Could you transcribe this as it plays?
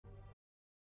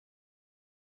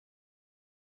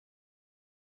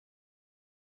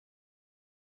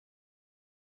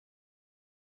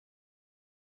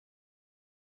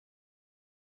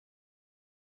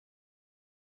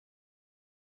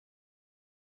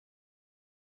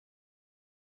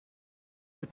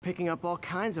Picking up all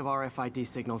kinds of RFID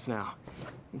signals now,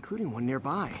 including one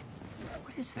nearby.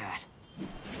 What is that?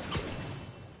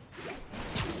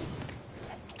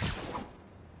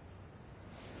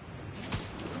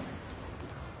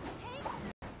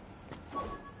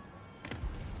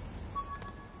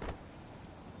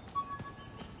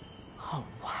 Oh,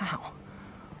 wow.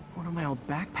 One of my old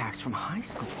backpacks from high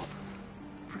school.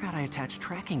 Forgot I attached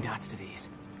tracking dots to these.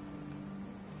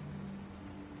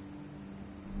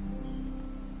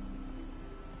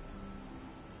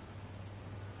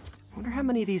 Wonder how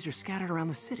many of these are scattered around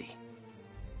the city.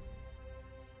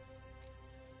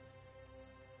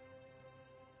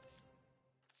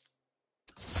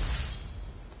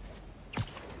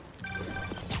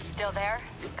 Still there?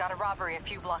 Got a robbery a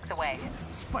few blocks away.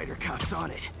 Spider Cop's on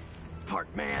it.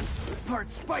 Part man, part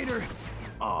spider,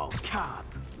 all cop.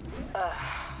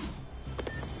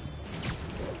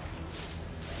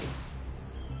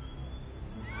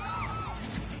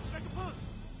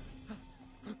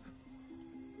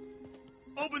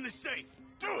 Open the safe!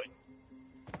 Do it!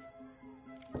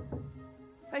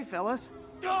 Hey, fellas.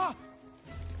 Ah!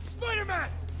 Spider-Man!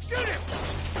 Shoot him!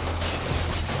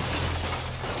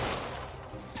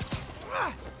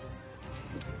 Ah!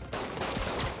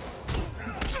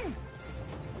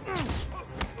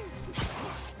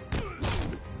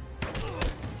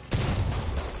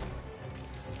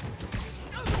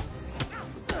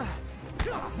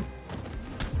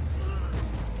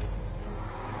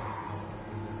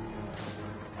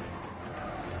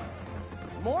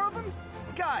 More of them?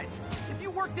 Guys, if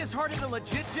you worked this hard at a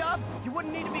legit job, you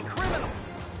wouldn't need to be criminals.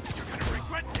 You're gonna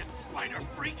regret this, spider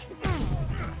freak!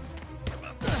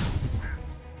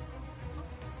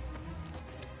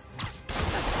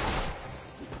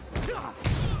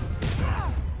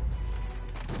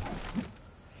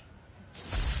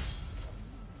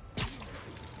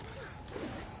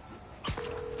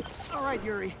 All right,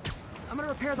 Yuri. I'm gonna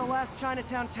repair the last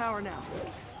Chinatown tower now.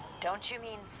 Don't you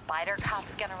mean Spider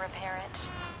Cop's gonna repair it?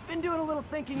 Been doing a little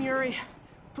thinking, Yuri.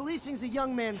 Policing's a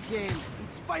young man's game. And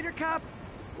Spider Cop,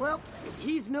 well,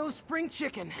 he's no spring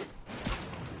chicken.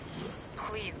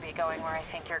 Please be going where I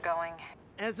think you're going.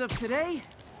 As of today,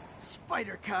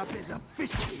 Spider Cop is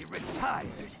officially retired.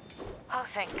 Oh,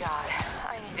 thank God.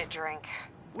 I need a drink.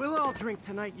 We'll all drink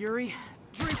tonight, Yuri.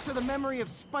 Drink to the memory of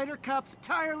Spider Cop's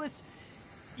tireless...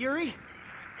 Yuri?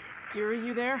 Yuri,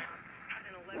 you there?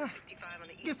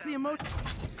 Guess the emoji...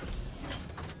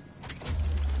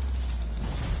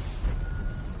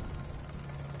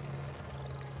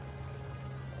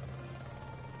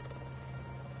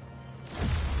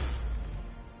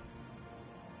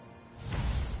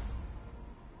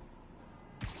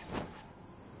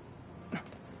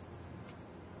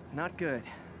 Not good.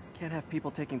 Can't have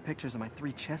people taking pictures of my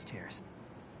 3 chest hairs.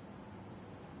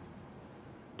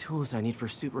 Tools I need for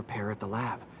suit repair at the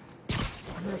lab.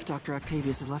 Wonder if Dr.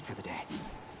 Octavius has left for the day.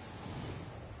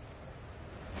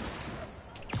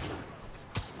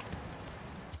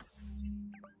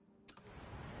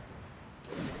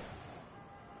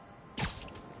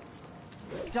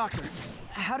 Doctor,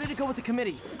 how did it go with the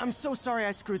committee? I'm so sorry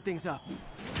I screwed things up.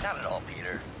 Not at all,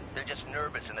 Peter. They're just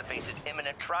nervous in the face of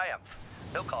imminent triumph.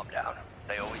 They'll calm down.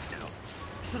 They always do.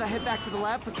 Should I head back to the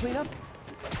lab for cleanup?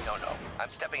 No. I'm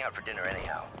stepping out for dinner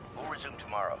anyhow. We'll resume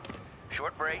tomorrow.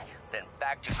 Short break, then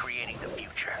back to creating the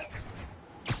future.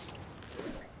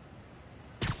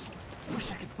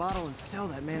 Wish I could bottle and sell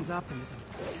that man's optimism.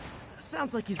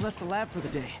 Sounds like he's left the lab for the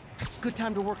day. Good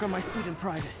time to work on my suit in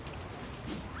private.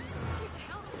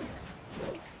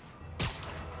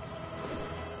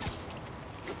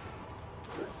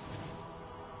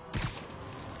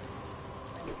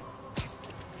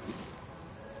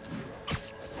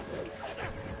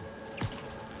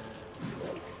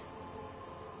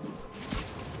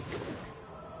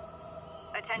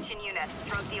 Attention units,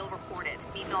 drug deal reported.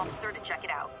 Need an officer to check it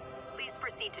out. Please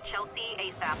proceed to Chelsea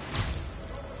ASAP.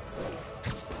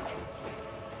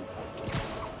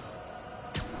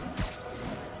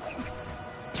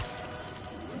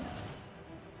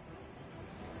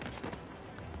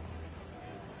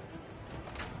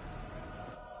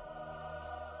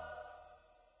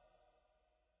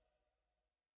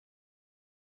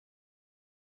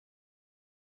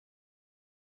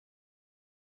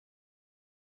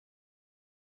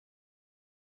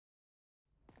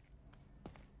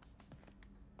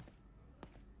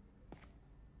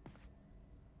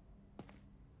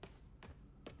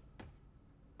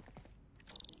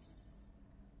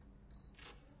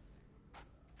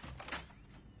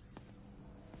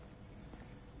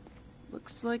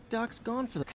 Looks like Doc's gone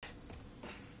for the...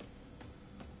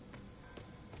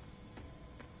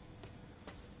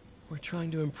 We're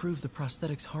trying to improve the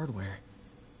prosthetics hardware.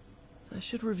 I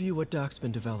should review what Doc's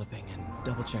been developing and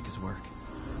double-check his work.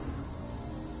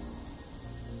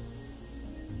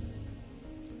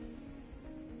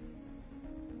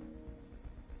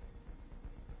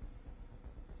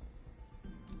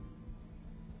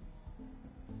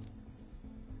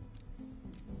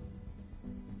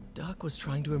 Doc was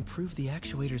trying to improve the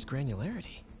actuator's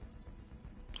granularity.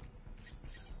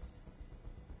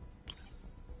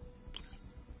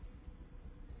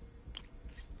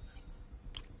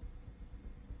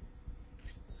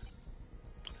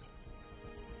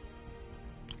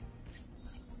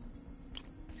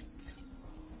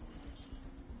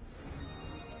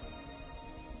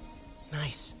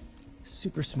 Nice.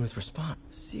 Super smooth response.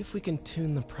 See if we can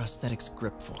tune the prosthetic's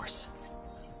grip force.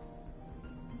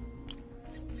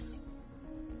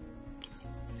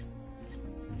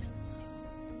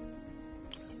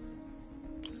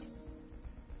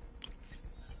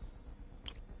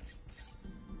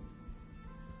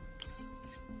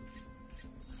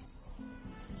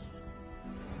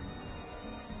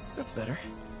 That's better.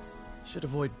 Should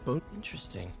avoid bone.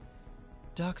 Interesting.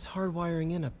 Doc's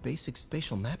hardwiring in a basic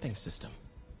spatial mapping system.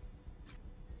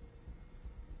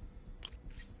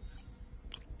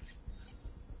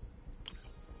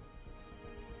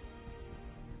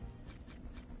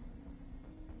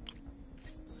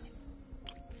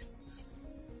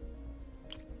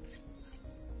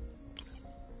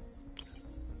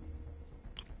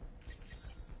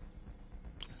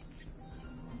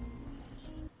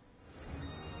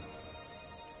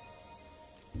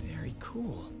 Very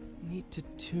cool. Need to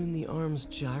tune the arm's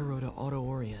gyro to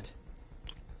auto-orient.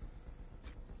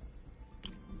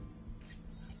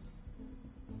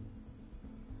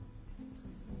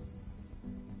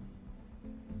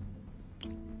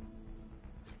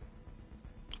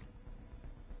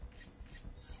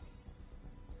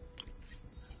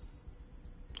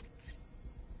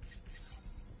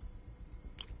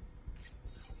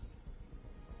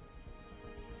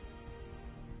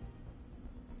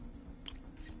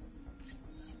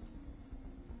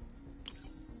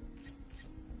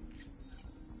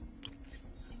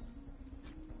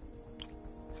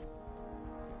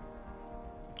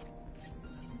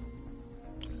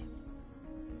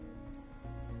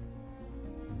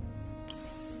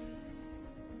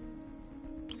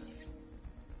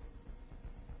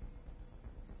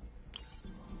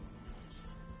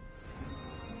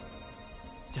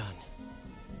 Done.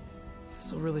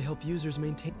 This will really help users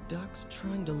maintain. Doc's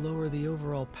trying to lower the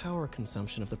overall power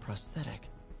consumption of the prosthetic.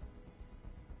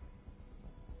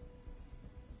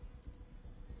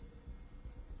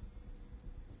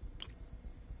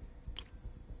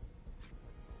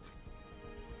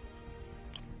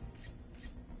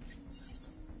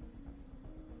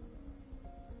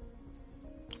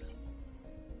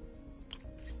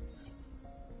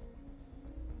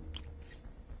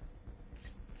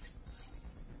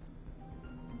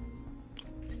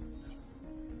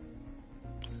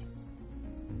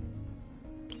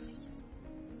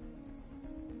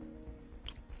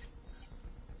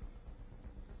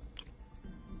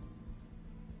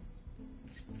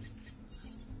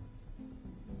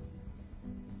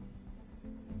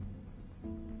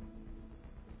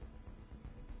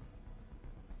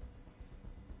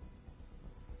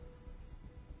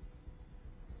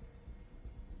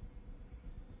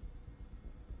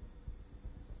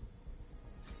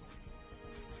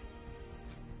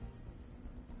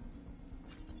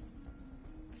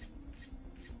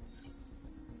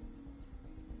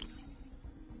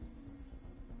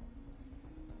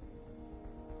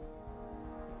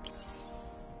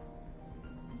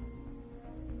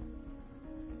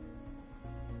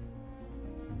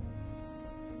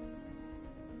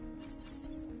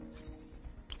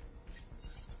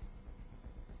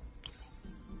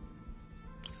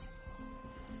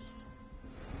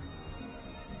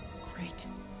 Great.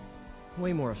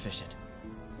 Way more efficient.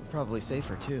 Probably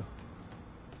safer, too.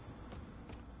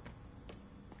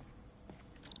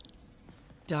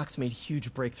 Doc's made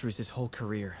huge breakthroughs his whole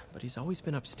career, but he's always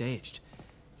been upstaged.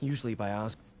 Usually by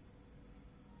Oz.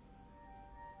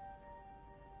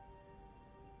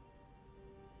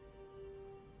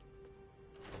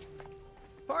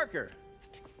 Parker!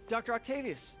 Dr.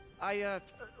 Octavius,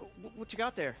 what you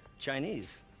got there?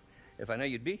 Chinese. If I know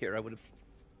you'd be here, I would have...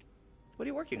 What are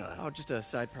you working on? Oh, just a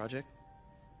side project.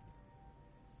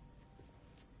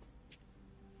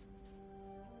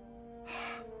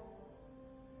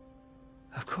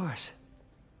 Of course.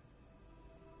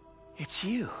 It's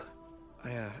you.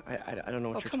 I don't know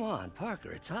what Oh, you're... come on,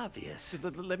 Parker, it's obvious.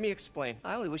 Let me explain.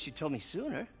 I only wish you'd told me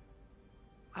sooner.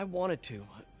 I wanted to,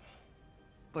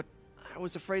 but I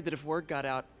was afraid that if word got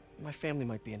out, my family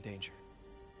might be in danger.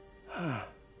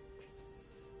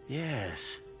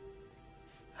 Yes.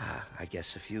 I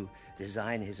guess if you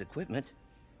design his equipment,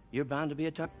 you're bound to be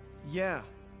a target. Yeah.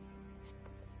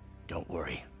 Don't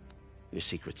worry. Your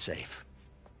secret's safe.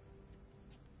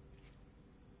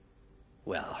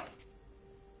 Well,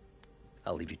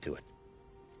 I'll leave you to it.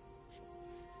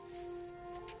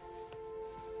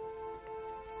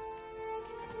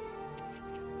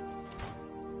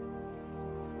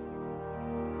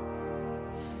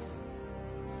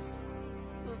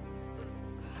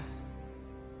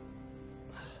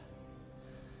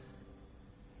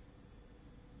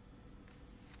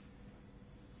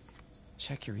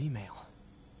 Check your email.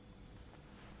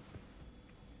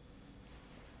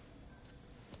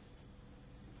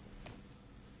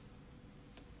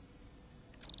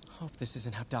 Hope this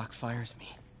isn't how Doc fires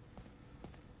me.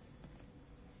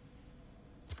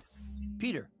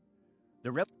 Peter,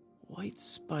 the White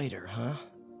spider, huh?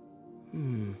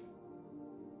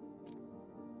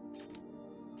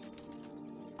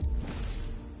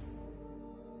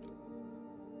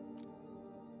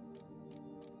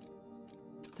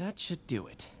 That should do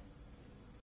it.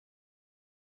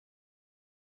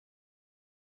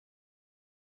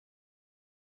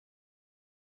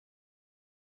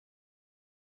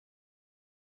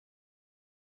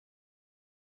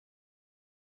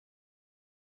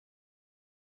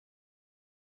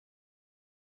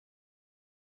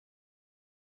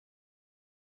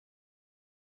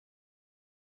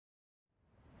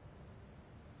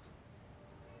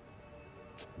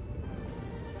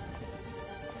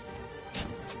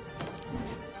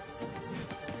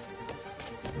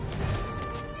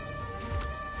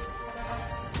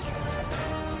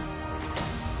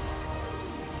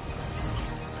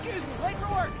 Excuse me, late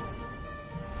for work!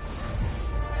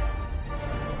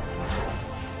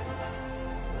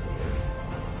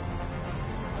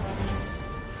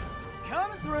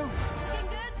 Coming through! Looking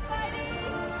good, Spidey!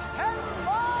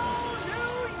 Hello,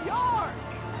 New York!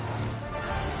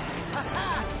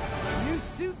 Haha! New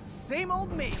suit, same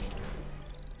old me.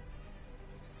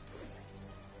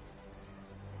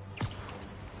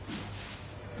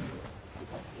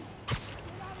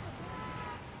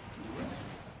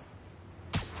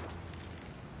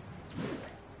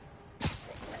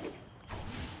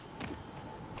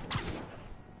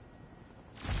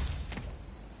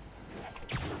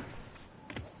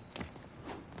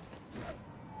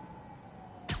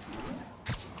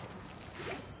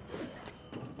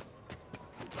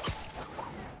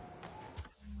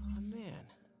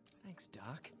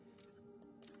 Doc.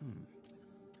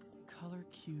 Color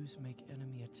cues make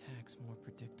enemy attacks more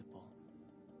predictable.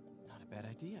 Not a bad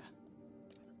idea.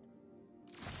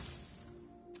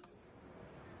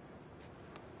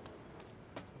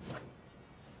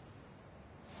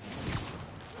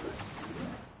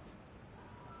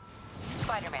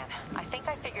 Spider-Man, I think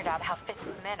I figured out how Fisk's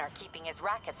men are keeping his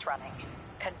rackets running.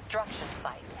 Construction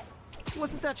sites.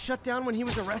 Wasn't that shut down when he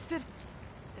was arrested?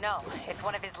 No, it's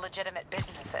one of his legitimate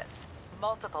businesses.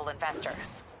 Multiple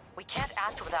investors. We can't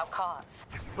act without cause.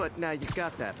 But now you've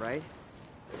got that, right?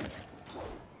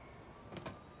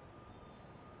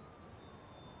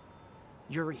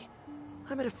 Yuri,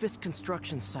 I'm at a Fisk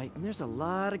construction site, and there's a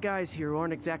lot of guys here who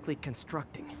aren't exactly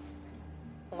constructing.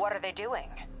 What are they doing?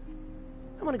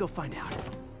 I want to go find out.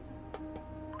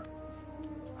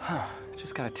 Huh,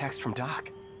 just got a text from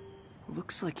Doc.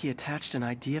 Looks like he attached an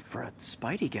idea for a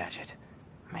Spidey gadget.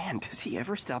 Man, does he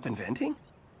ever stop inventing?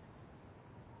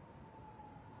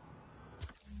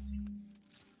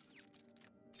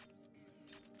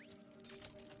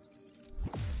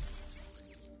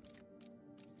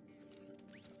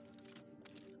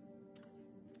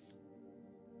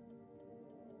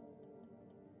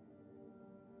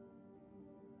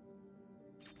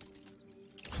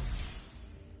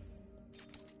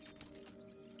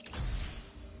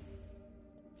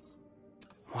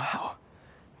 Wow,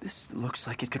 this looks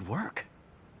like it could work.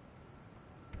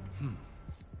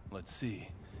 Let's see.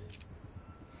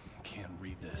 Can't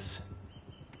read this.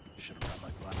 Should have brought my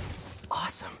glasses.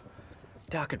 Awesome.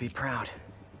 Doc would be proud.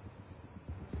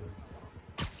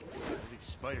 I believe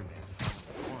Spider-Man found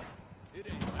one. It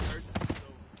ain't. I heard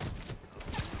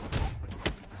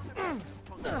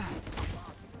that.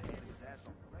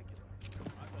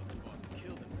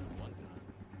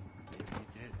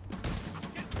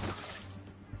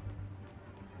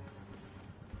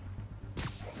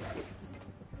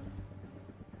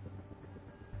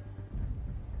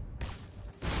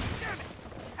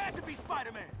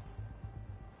 Spider-Man!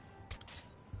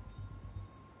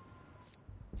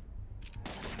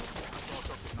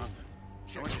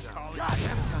 Check his collar.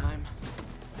 Goddamn time.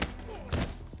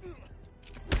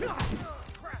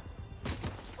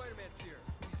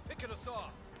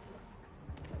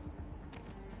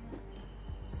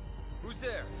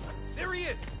 there! There he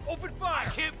is! Open fire! I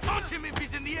can't punch him if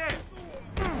he's in the air!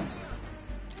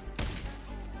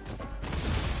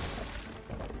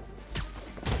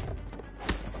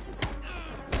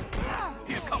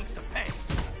 Here comes the pain!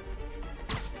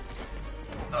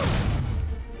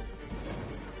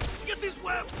 Get this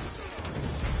web!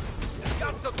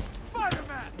 Got some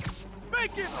Spider-Man!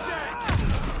 Make him dead!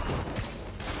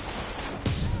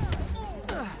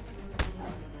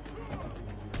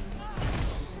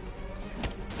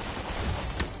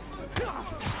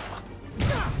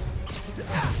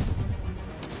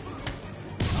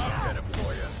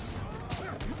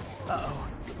 Uh-oh,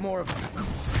 more of them.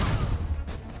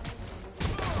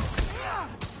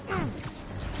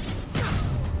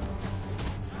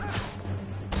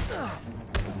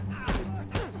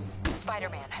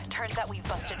 Spider-Man, turns out we've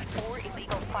busted 4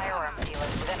 illegal firearms dealers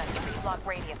within a 3-block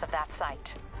radius of that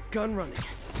site. Gun running.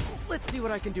 Let's see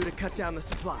what I can do to cut down the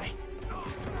supply.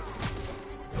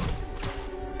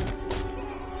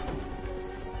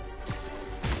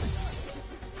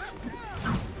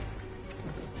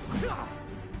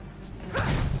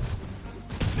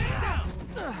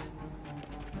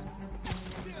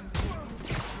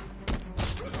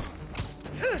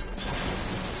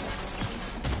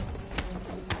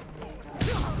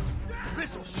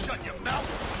 This'll shut your mouth!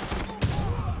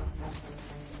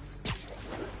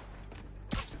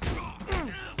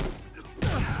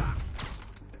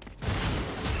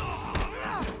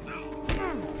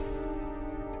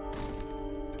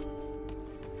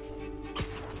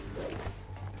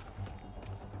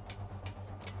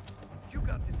 You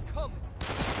got this coming!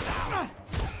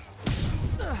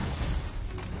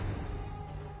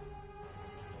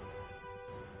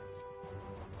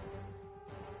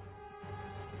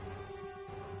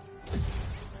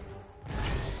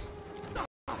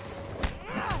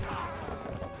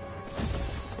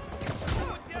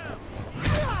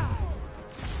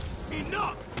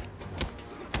 Enough!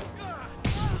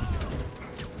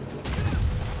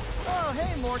 Oh,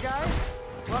 hey, more guys.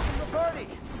 Welcome to the party.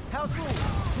 House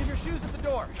rules. Leave your shoes at the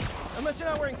door. Unless you're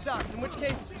not wearing socks, in which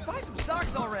case, buy some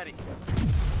socks already.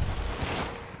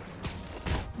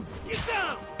 Get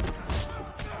down!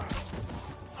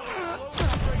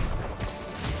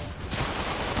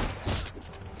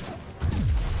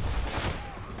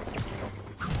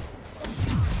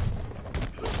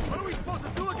 What are we supposed to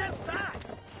do against that?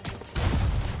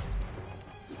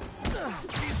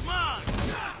 He's mine!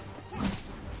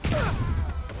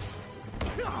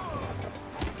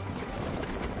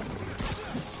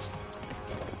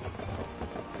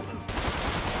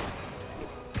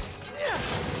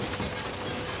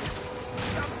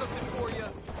 Got something for you.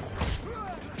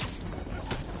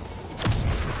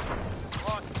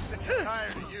 Boss is sick and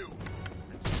tired of you.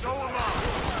 So am I.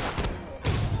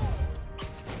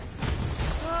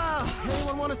 Ah,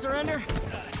 anyone want to surrender?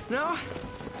 No?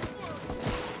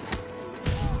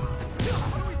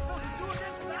 What are we supposed to do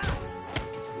against that?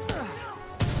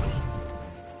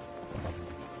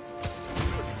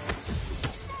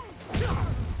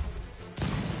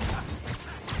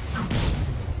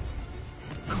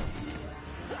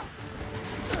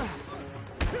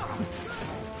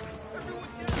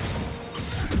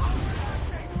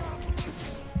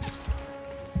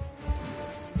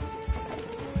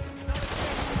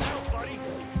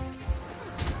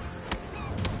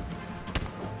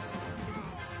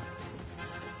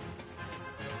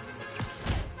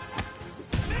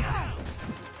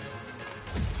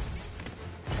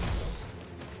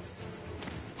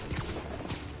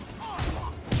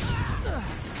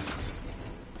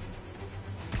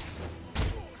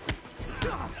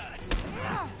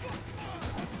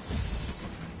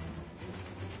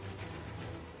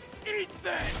 Eat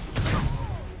this!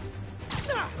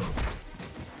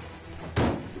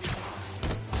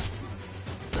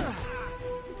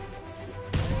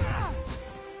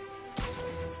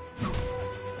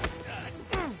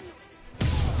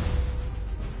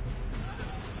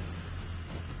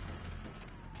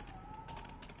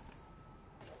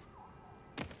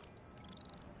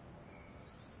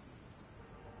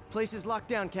 Place is locked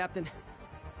down, Captain.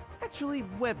 Actually,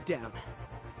 webbed down.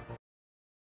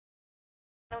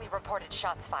 Only reported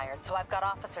shots fired, so I've got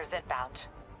officers inbound.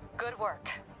 Good work.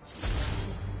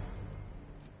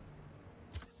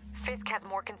 Fisk has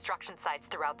more construction sites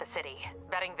throughout the city,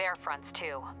 vetting their fronts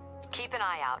too. Keep an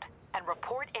eye out, and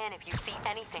report in if you see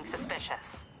anything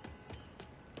suspicious.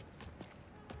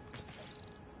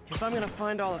 If I'm gonna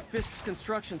find all of Fisk's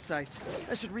construction sites,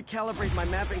 I should recalibrate my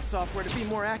mapping software to be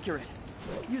more accurate.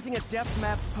 Using a depth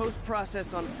map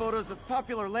post-process on photos of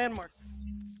popular landmarks.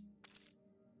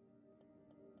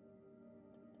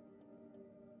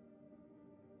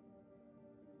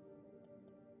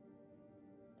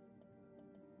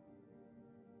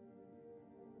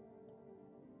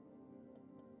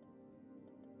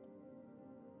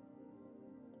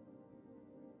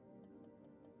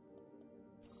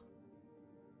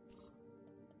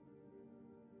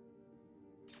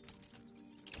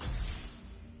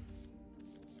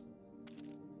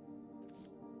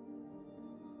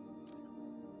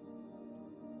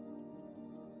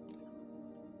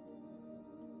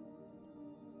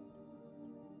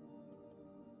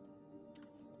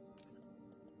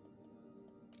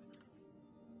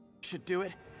 should do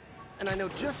it. And I know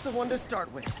just the one to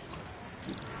start with.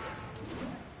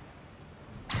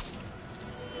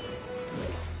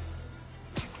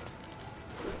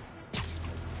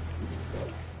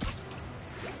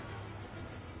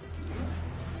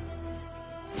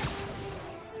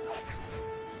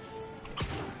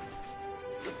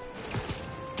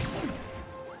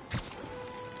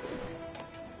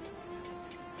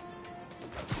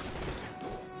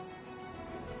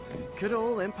 Good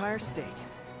old Empire State.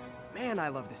 Man, I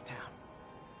love this town.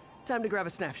 Time to grab a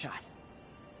snapshot.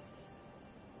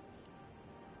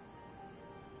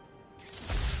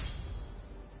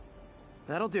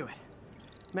 That'll do it.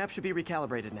 Map should be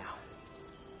recalibrated now.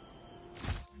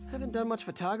 Haven't done much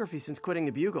photography since quitting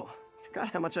the Bugle. Forgot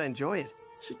how much I enjoy it.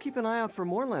 Should keep an eye out for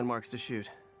more landmarks to shoot.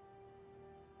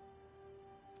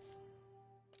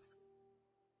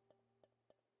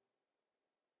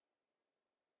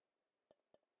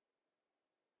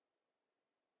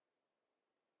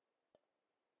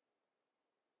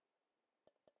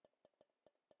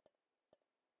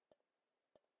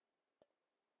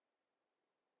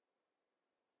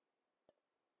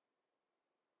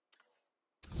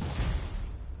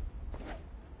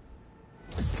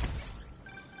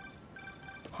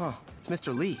 Huh, it's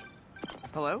Mr. Lee.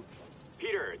 Hello?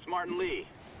 Peter, it's Martin Lee.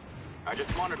 I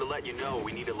just wanted to let you know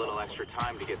we need a little extra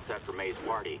time to get set for May's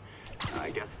party.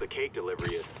 I guess the cake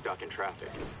delivery is stuck in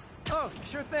traffic. Oh,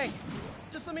 sure thing.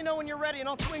 Just let me know when you're ready and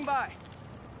I'll swing by.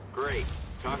 Great.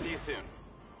 Talk to you soon.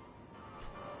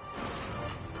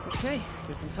 Okay,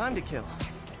 got some time to kill.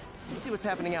 Let's see what's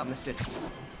happening out in the city.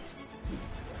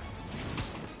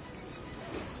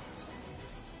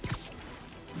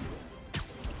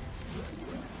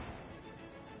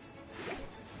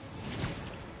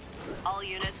 All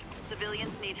units,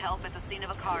 civilians need help at the scene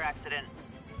of a car accident.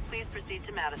 Please proceed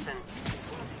to Madison.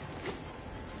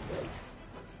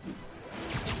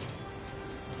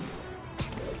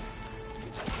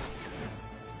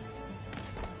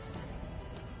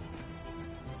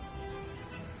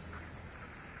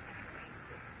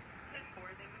 They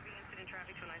moved the incident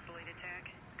traffic to an isolated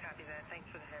tag. Copy that. Thanks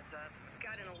for the heads up.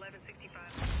 Got an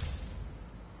 1165.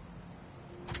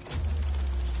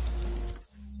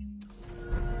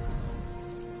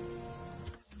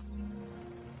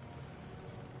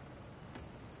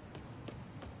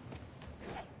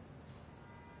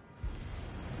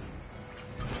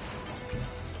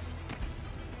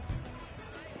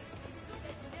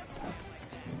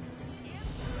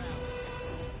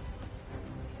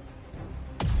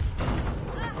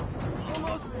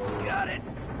 Almost got it.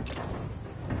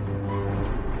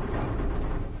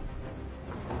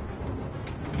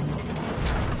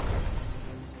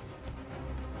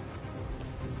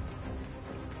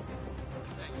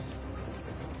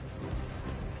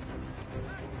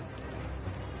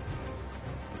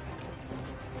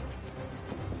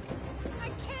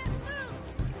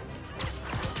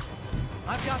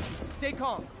 I've got you. Stay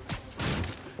calm.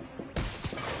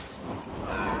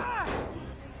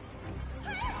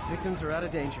 Victims are out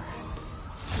of danger.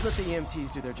 Let the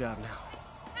EMTs do their job now.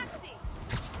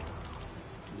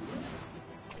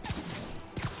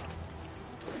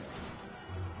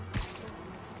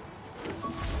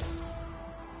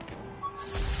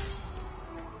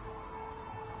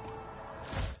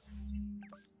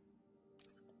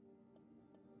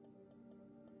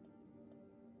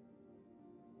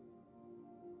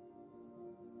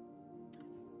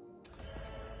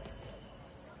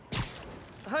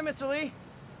 Hi, Mr. Lee.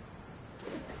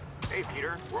 Hey,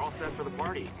 Peter. We're all set for the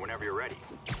party, whenever you're ready.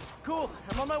 Cool,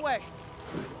 I'm on my way.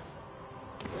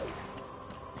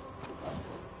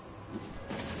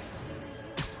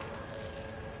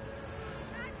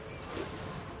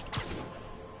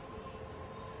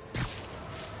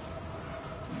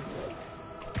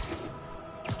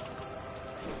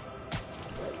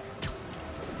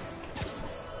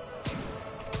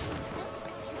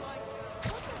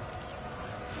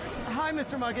 Hi,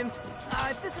 Mr. Muggins.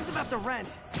 This is about the rent.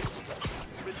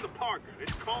 Mr. Parker,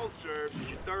 this call serves as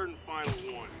your third and final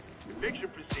one. Eviction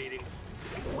proceedings.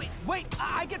 Wait,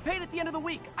 I get paid at the end of the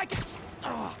week. I can...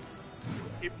 Ugh.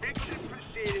 Eviction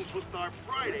proceedings will start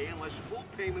Friday unless full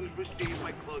payment is received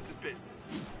by close of business.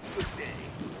 Good day.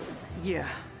 Yeah,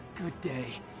 good day.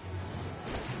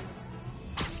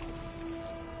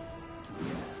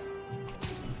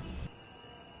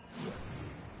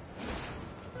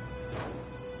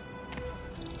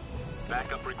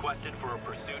 Backup requested for a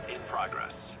pursuit in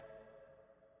progress.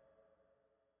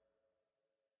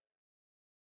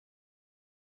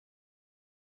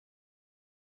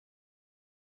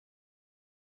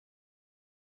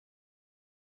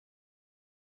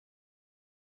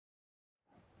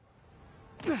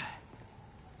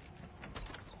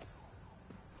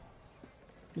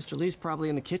 Mr. Lee's probably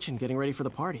in the kitchen getting ready for the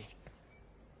party.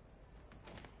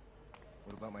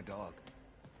 What about my dog?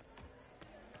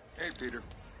 Hey, Peter.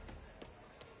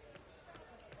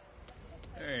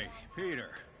 Hey, Peter.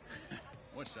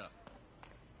 What's up?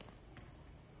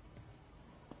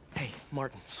 Hey,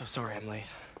 Martin, so sorry I'm late.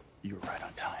 You were right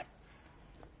on time.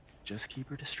 Just keep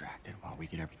her distracted while we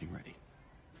get everything ready.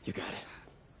 You got it.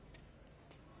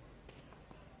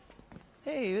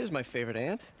 Hey, there's my favorite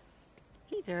aunt.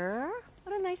 Peter,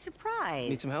 what a nice surprise.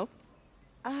 Need some help?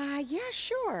 Yeah,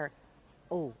 sure.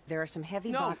 Oh, there are some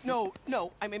heavy boxes.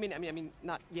 No. I mean,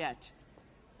 not yet.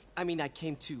 I mean, I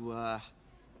came to, I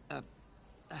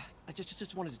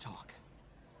just wanted to talk.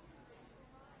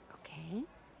 Okay.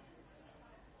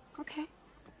 Okay.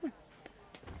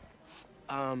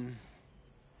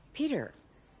 Peter,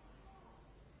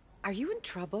 are you in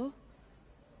trouble?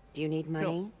 Do you need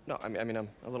money? No, I mean, I'm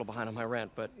a little behind on my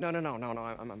rent, but no,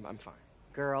 I'm fine.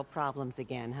 Girl problems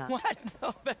again, huh? What?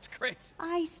 No, that's crazy.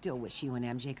 I still wish you and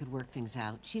MJ could work things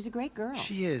out. She's a great girl.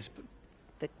 She is, but...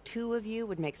 The two of you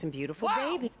would make some beautiful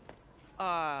Wow! baby.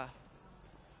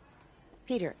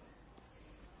 Peter,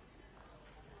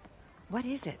 what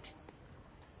is it?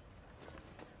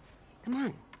 Come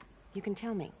on, you can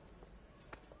tell me.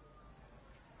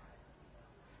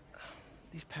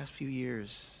 These past few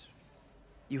years,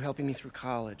 you helping me through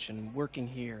college and working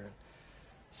here,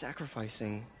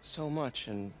 sacrificing so much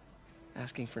and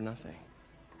asking for nothing.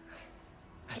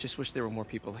 I just wish there were more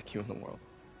people like you in the world.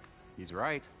 He's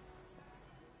right.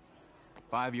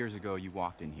 5 years ago, you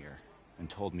walked in here and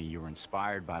told me you were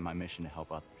inspired by my mission to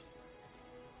help others.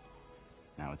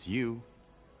 Now it's you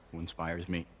who inspires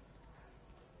me.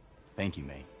 Thank you,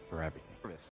 May, for everything.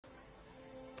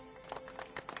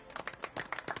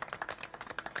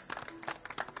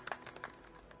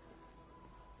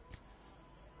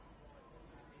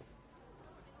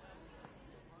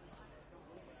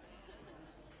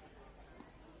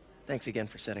 Thanks again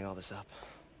for setting all this up.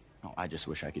 Oh, I just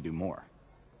wish I could do more.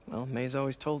 Well, May's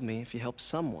always told me if you help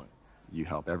someone... You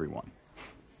help everyone.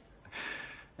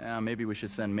 Maybe we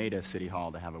should send May to City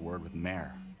Hall to have a word with the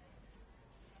mayor.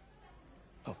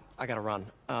 Oh, I gotta run.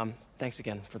 Thanks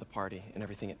again for the party and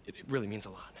everything. It really means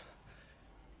a lot.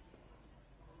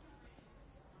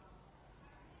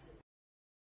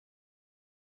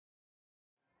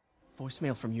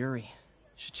 Voicemail from Yuri.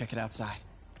 Should check it outside.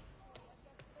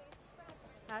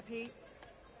 Hi, Pete.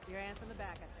 Your aunt's in the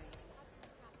back,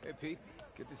 I think. Hey, Pete.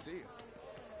 Good to see you.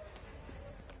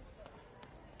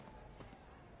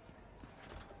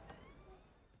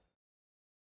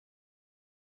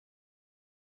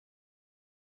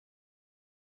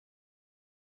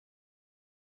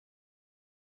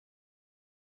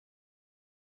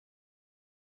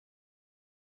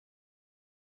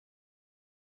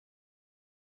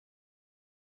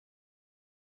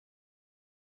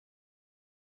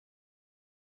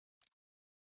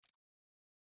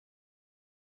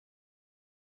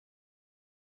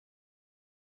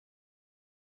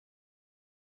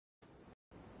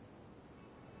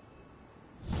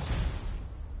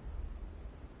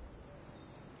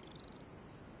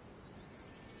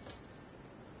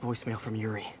 Voicemail from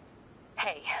Yuri.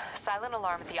 Hey, silent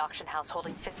alarm at the auction house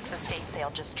holding Fisk's estate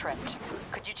sale just tripped.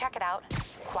 Could you check it out?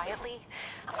 Quietly?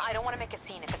 I don't want to make a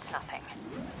scene if it's nothing.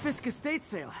 Fisk estate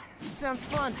sale. Sounds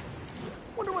fun.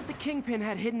 Wonder what the Kingpin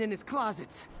had hidden in his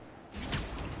closets.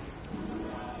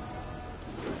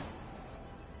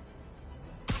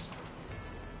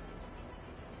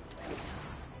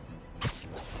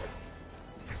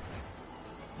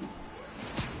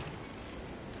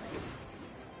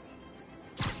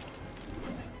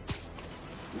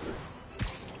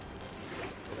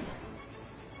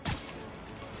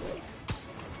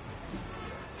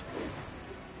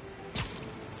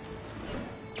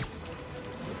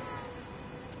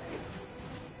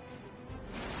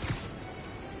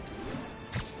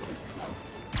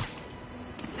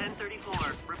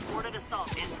 Reported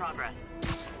assault in progress.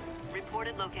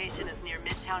 Reported location is near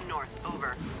Midtown North.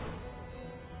 Over.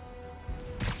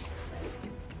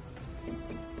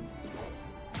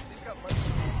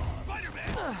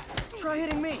 Spider-Man! Try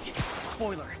hitting me.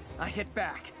 Spoiler, I hit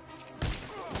back.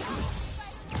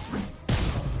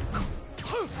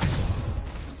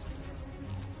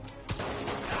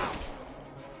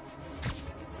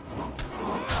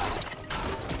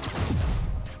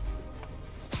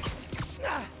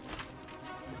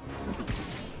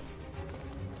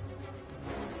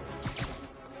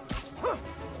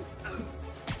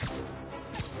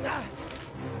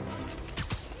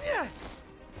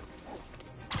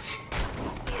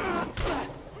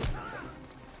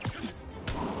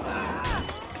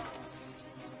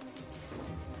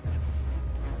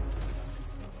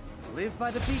 by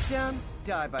the beatdown,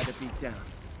 die by the beatdown.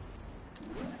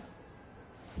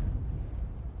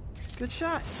 Good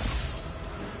shot.